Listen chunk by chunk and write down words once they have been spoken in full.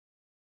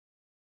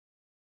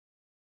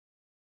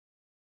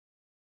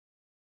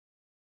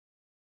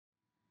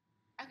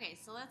Okay,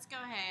 so let's go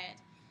ahead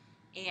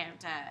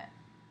and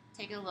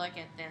take a look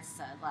at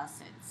this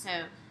lesson. So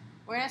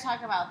we're going to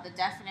talk about the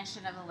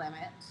definition of a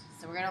limit.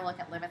 So we're going to look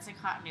at limits and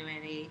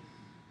continuity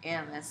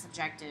and the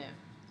subjective.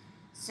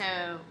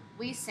 So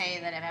we say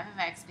that if f of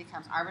x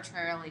becomes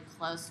arbitrarily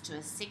close to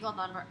a single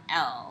number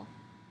L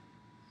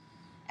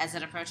as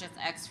it approaches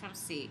x from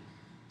C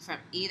from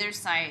either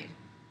side,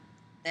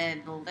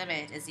 then the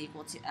limit is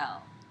equal to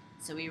L.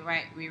 So we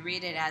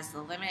read it as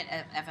the limit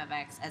of f of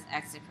x as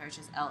x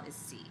approaches L is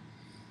C,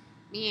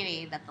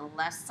 meaning that the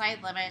left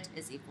side limit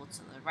is equal to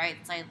the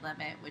right side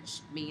limit,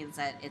 which means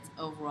that it's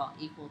overall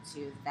equal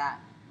to that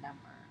number.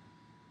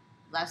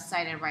 Left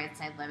side and right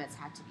side limits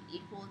have to be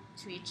equal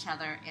to each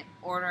other in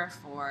order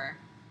for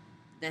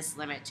this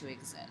limit to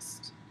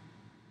exist.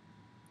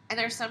 And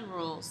there's some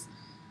rules.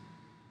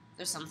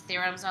 There's some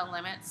theorems on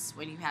limits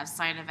when you have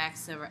sine of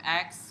x over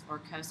x or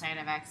cosine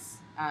of x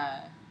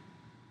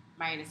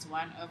minus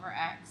 1 over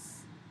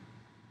x.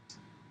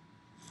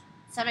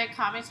 Some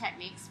common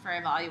techniques for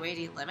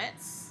evaluating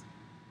limits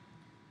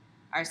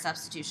are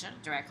substitution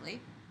directly,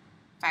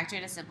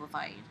 factoring and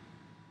simplifying,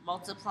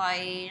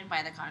 multiplying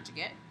by the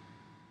conjugate,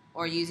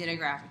 or using a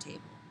graph or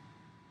table.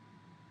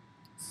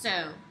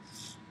 So,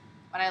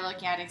 when I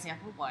look at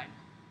example 1,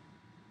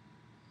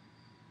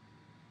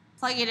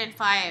 plugging in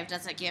 5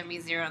 doesn't give me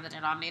 0 in the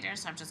denominator,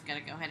 so I'm just going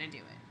to go ahead and do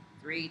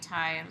it. 3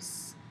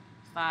 times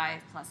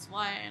 5 plus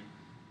 1,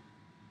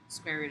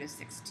 square root of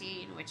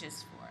 16, which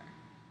is 4.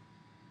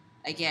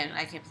 Again,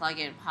 I can plug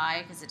in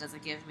pi because it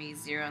doesn't give me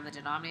 0 in the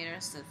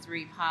denominator, so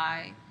 3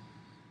 pi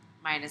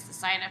minus the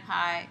sine of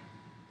pi.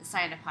 The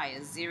sine of pi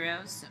is 0,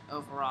 so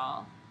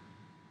overall,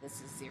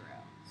 this is 0.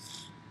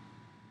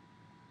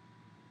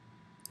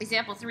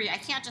 Example 3, I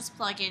can't just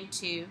plug in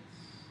 2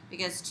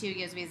 because 2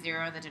 gives me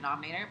 0 in the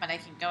denominator, but I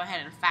can go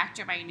ahead and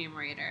factor my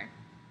numerator.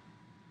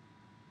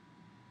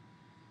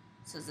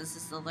 So this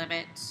is the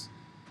limit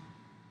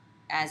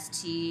as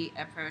t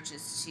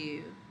approaches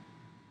 2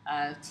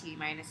 of t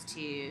minus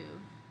 2,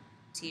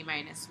 t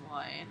minus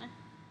 1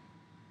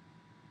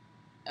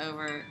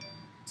 over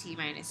t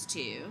minus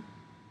 2.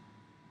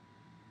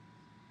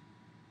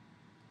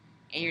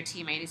 And your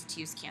t minus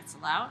 2's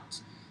cancel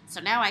out.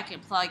 So now I can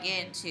plug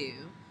in 2.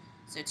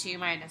 So 2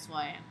 minus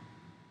 1,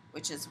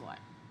 which is 1.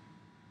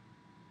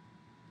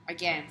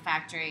 Again,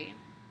 factoring.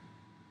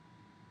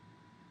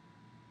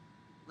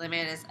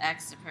 Limit as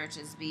x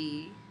approaches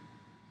b,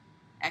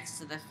 x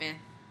to the 5th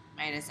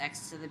minus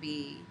x to the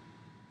b,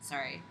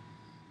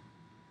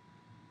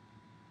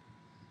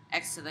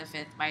 x to the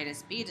 5th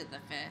minus b to the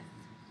 5th,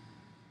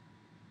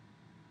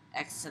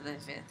 x to the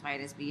 5th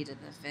minus b to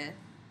the 5th,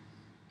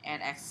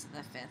 and x to the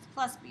 5th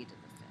plus b to the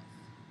 5th.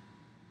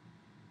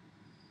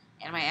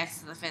 And my x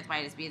to the 5th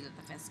minus b to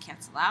the 5th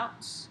cancel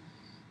out.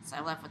 So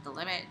I'm left with the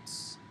limit,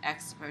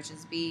 x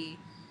approaches b,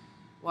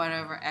 1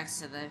 over x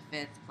to the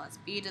 5th plus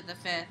b to the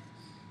 5th.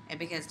 And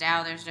because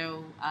now there's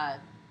no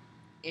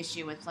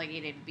issue with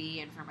plugging in b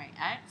in for my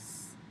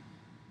x,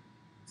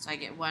 so I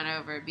get 1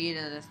 over b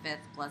to the 5th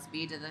plus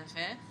b to the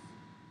 5th,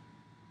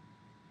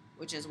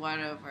 which is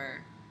 1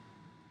 over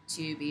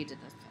 2b to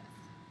the 5th.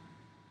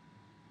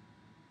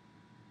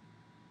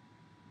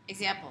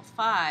 Example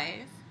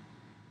 5,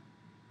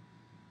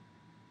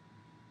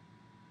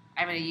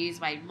 I'm going to use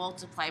my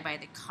multiply by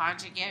the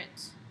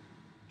conjugate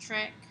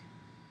trick.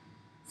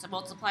 So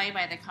multiplying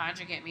by the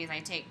conjugate means I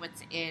take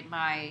what's in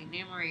my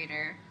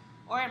numerator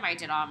or in my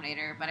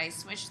denominator, but I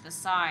switch the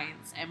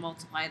signs and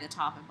multiply the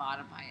top and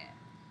bottom by it.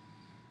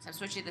 So I'm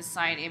switching the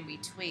sign in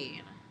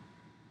between.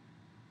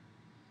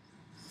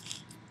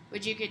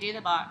 Which you could do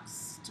the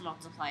box to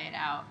multiply it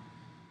out,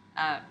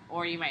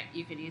 or you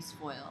could use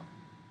FOIL.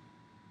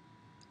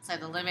 So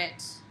the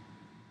limit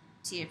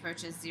t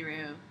approaches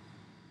 0,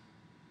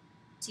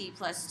 t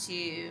plus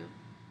 2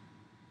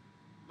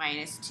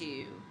 minus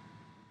 2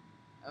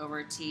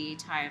 over t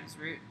times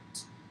root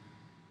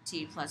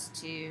t plus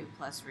 2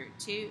 plus root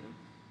 2.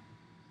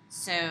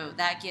 So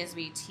that gives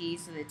me t,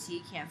 so the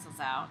t cancels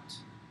out.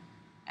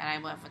 And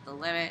I'm left with the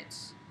limit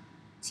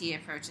t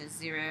approaches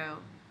 0,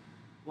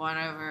 1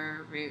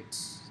 over root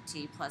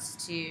t plus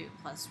 2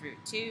 plus root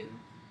 2.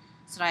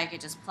 So now I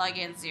could just plug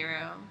in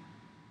 0.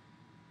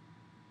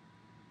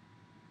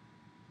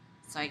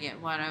 So I get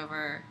 1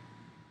 over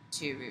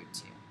 2 root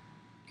 2.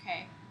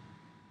 Okay.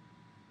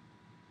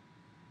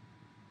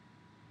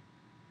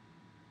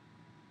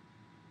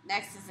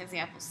 Next is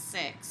example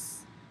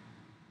 6.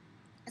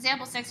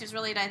 Example 6, there's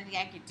really nothing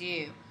I could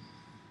do,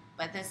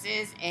 but this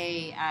is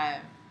a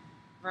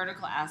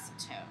vertical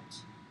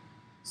asymptote.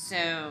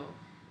 So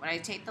when I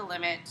take the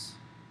limit,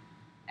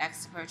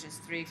 x approaches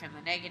 3 from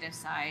the negative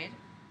side,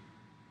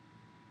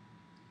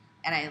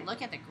 and I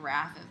look at the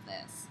graph of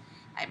this,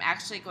 I'm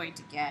actually going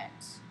to get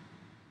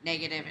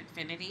negative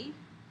infinity,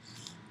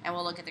 and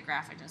we'll look at the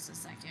graph in just a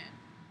second.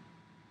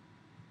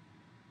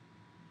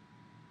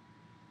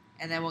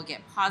 And then we'll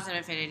get positive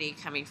infinity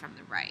coming from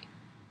the right.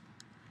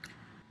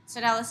 So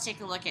now let's take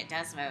a look at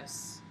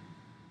Desmos.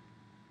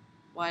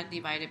 1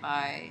 divided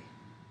by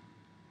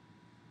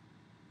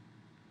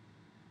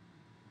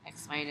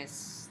x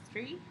minus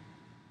 3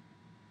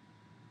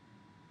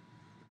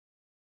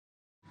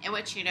 And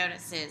what you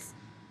notice is,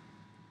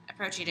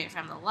 approaching it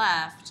from the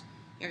left,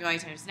 you're going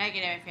towards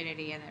negative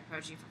infinity, and then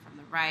approaching from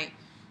the right,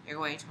 you're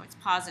going towards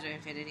positive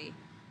infinity.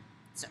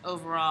 So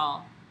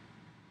overall,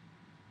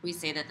 we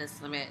say that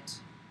this limit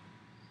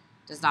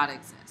does not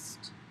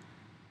exist.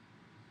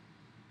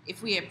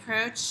 If we have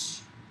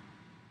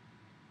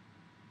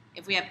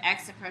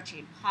x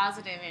approaching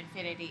positive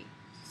infinity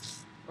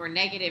or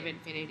negative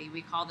infinity,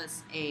 we call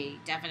this a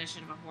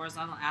definition of a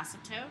horizontal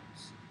asymptote.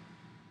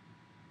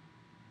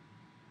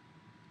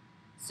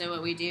 So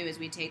what we do is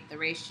we take the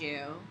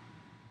ratio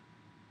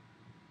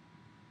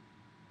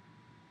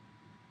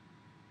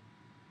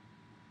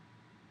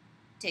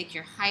take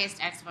your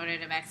highest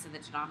exponent of x in the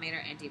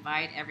denominator and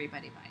divide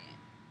everybody by it.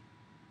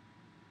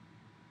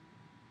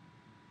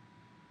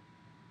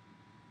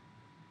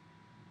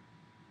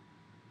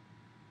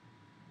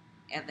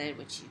 And then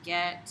what you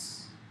get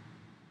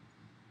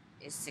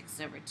is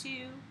 6 over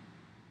 2,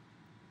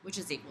 which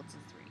is equal to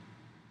 3.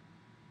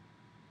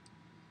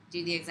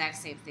 Do the exact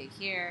same thing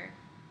here.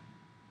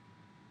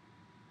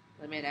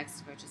 Limit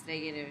x approaches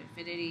negative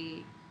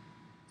infinity.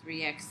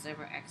 3x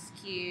over x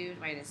cubed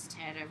minus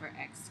 10 over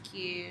x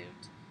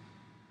cubed.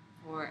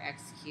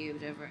 4x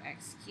cubed over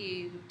x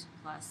cubed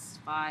plus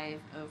 5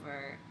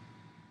 over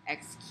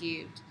x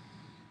cubed.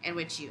 And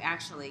what you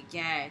actually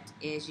get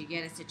is you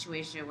get a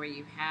situation where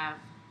you have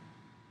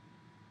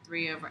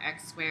 3 over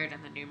x squared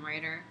in the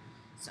numerator.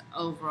 So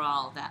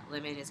overall, that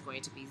limit is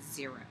going to be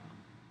 0.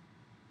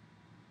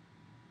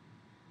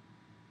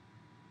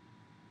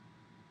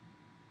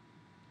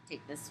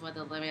 Take this one,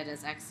 the limit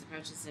as x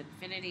approaches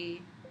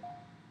infinity.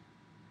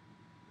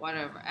 1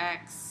 over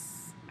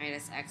x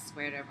minus x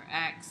squared over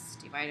x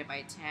divided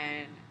by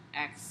 10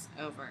 x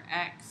over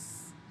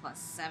x plus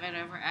 7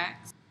 over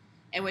x.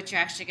 And what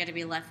you're actually going to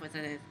be left with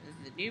in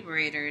the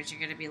numerator is you're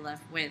going to be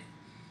left with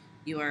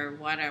your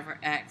 1 over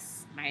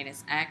x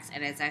minus x,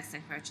 and as x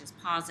approaches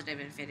positive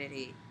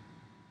infinity,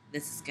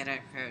 this is going to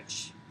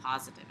approach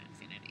positive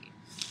infinity.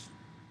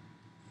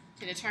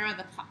 To determine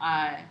the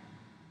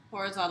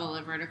horizontal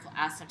and vertical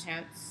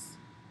asymptotes,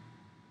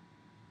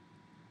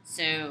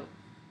 so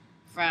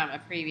from a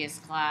previous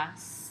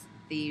class,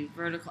 the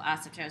vertical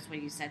asymptotes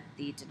when you set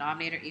the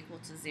denominator equal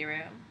to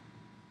 0,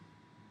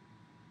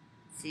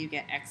 so you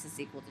get x is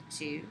equal to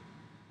 2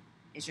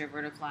 is your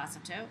vertical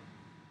asymptote.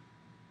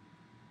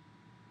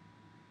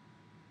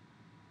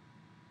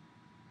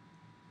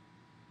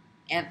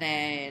 And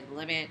then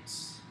limit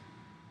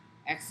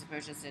x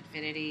approaches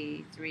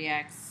infinity,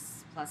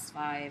 3x plus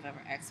 5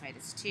 over x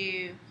minus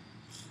 2.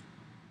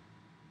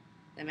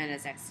 Limit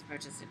as x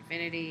approaches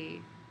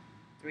infinity,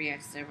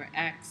 3x over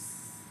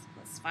x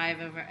plus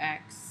 5 over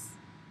x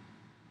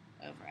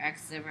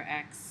over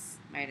x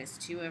minus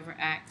 2 over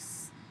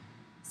x.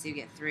 So you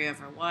get 3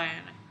 over 1,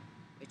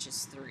 which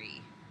is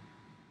 3.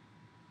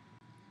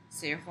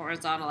 So your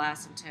horizontal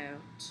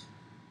asymptote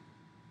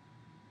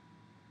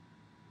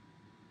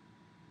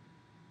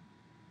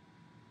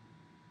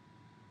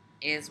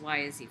is y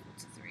is equal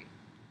to 3.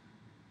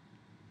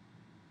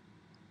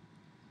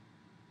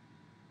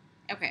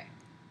 Okay.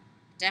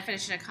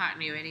 Definition of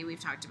continuity we've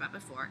talked about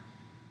before.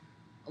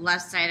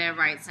 Left side and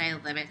right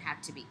side limit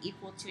have to be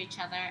equal to each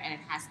other, and it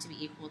has to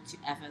be equal to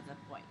f of the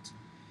point.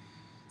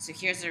 So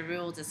here's a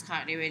rule of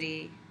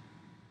discontinuity.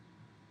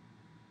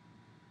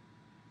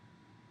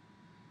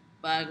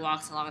 Bug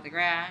walks along the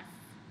graph,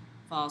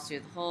 falls through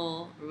the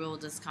hole, rule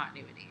of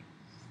discontinuity.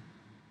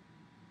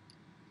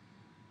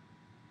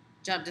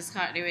 Jump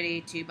discontinuity,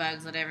 2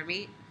 bugs will never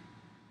meet.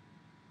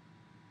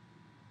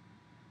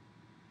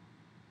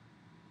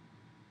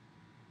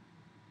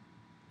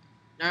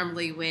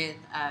 Normally with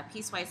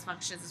piecewise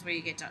functions is where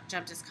you get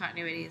jump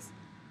discontinuities.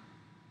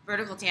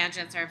 Vertical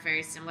tangents are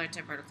very similar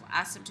to vertical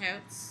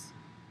asymptotes,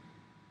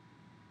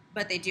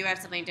 but they do have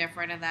something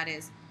different, and that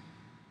is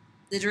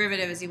the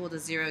derivative is equal to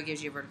 0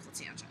 gives you vertical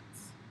tangents.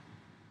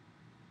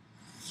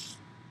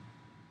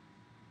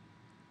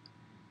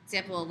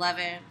 Example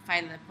 11,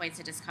 find the points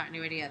of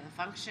discontinuity of the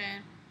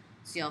function.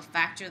 So you'll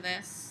factor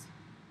this.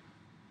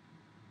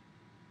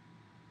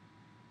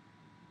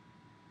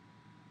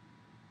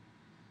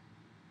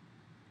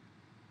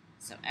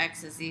 So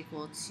x is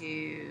equal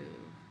to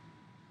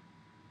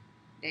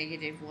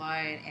negative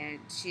 1 and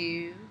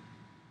 2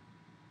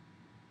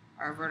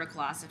 are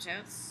vertical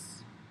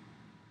asymptotes,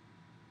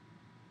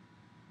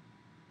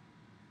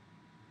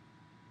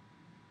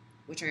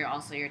 which are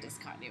also your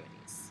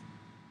discontinuities.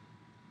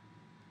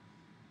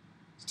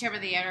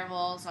 Determine the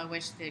intervals on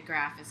which the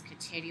graph is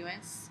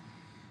continuous,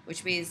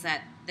 which means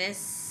that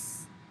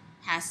this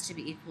has to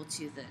be equal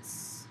to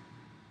this.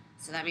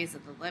 So that means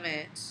that the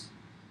limit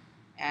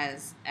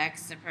as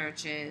x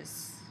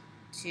approaches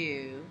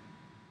 2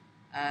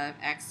 of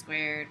x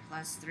squared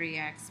plus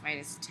 3x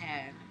minus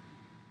 10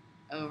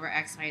 over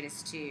x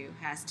minus 2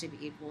 has to be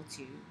equal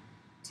to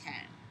 10.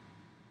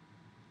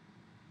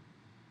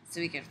 So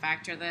we can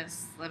factor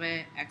this.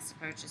 Limit x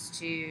approaches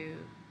 2,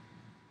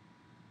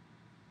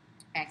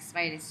 x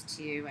minus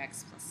 2,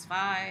 x plus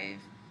 5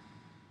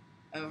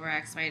 over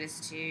x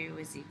minus 2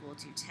 is equal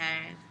to 10.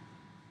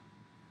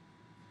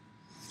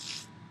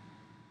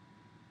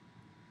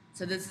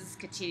 So this is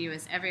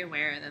continuous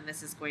everywhere, then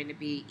this is going to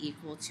be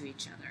equal to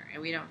each other,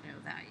 and we don't know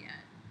that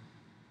yet.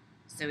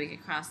 So we can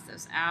cross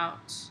those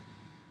out,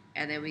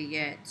 and then we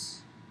get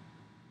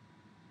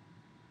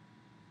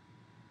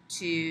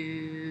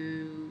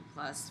 2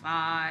 plus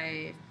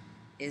 5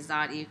 is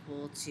not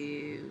equal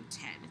to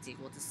 10. It's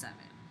equal to 7.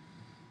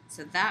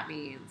 So that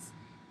means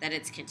that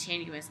it's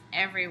continuous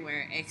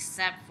everywhere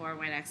except for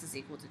when x is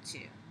equal to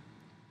 2.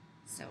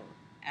 So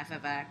f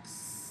of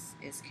x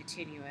is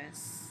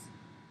continuous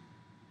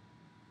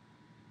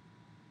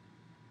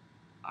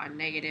on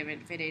negative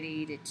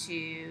infinity to 2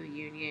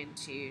 union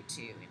to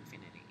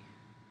infinity.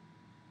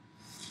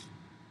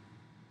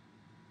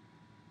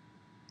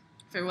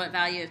 For what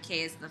value of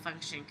k is the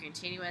function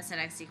continuous at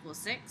x equals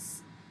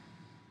 6?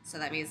 So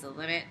that means the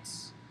limit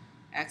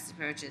x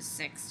approaches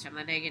 6 from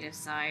the negative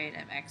side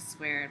of x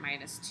squared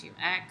minus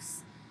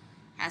 2x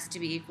has to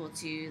be equal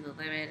to the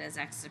limit as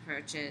x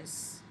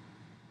approaches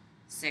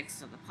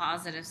 6 on the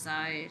positive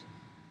side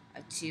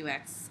of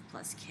 2x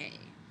plus k.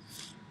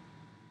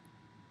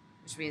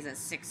 Which means that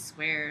 6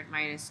 squared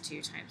minus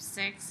 2 times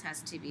 6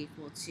 has to be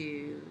equal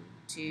to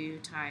 2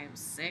 times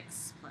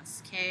 6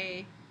 plus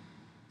k.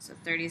 So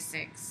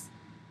 36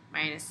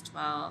 minus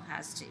 12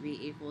 has to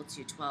be equal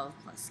to 12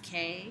 plus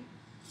k.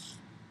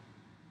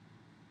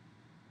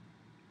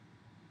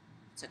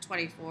 So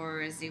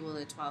 24 is equal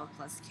to 12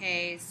 plus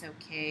k, so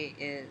k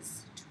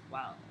is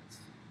 12.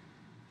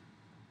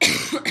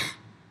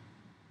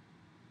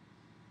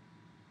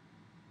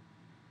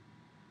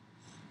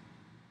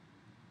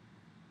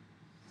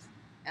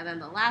 And then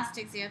the last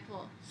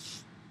example,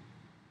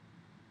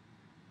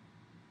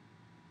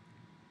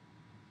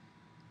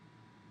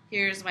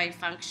 here's my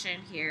function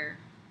here,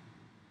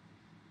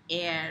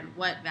 and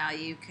what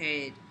value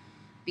could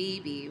b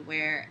be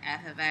where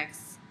f of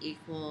x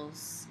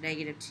equals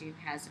negative 2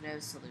 has no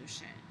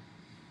solution.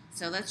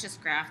 So let's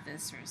just graph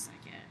this for a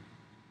second.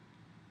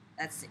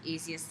 That's the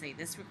easiest thing.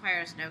 This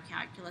requires no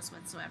calculus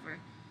whatsoever.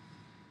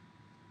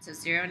 So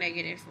 0,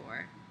 negative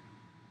 4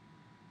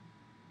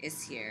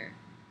 is here.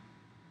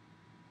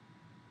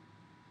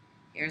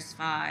 Here's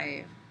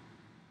 5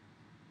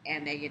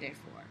 and negative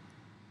 4.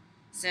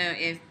 So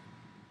if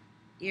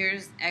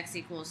here's x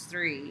equals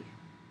 3.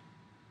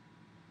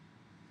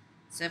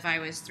 So if I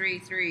was 3,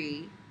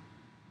 3,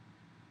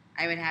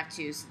 I would have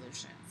 2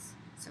 solutions.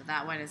 So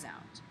that one is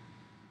out.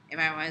 If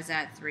I was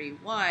at 3,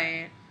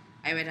 1,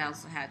 I would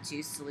also have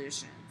 2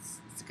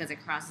 solutions. It's because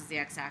it crosses the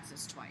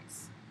x-axis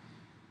twice.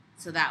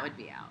 So that would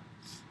be out.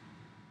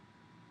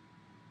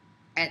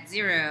 At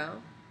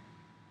 0,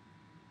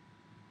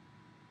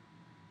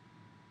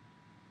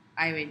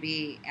 I would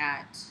be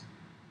at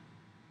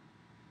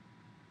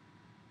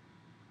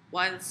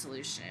 1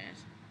 solution.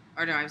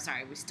 Or no, I'm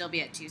sorry, we'd still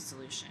be at 2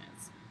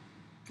 solutions.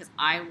 Because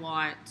I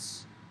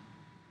want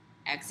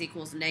x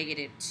equals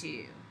negative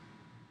 2.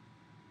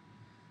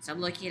 So I'm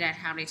looking at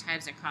how many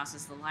times it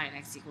crosses the line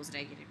x equals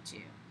negative 2.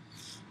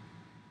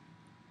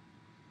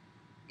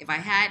 If I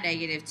had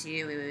negative 2,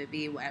 it would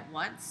be at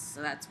once.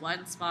 So that's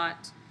 1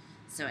 spot.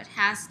 So it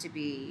has to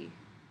be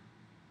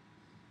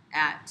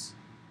at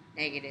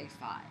negative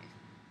 5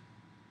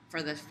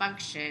 for the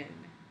function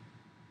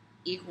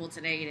equal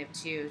to negative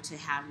 2 to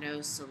have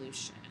no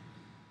solution.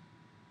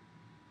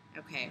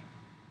 Okay.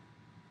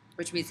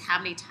 Which means how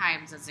many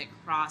times does it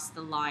cross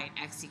the line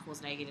x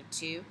equals negative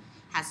 2?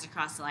 Has to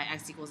cross the line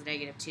x equals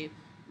negative 2?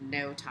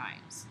 No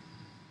times.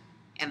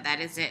 And that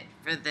is it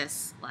for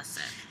this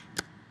lesson.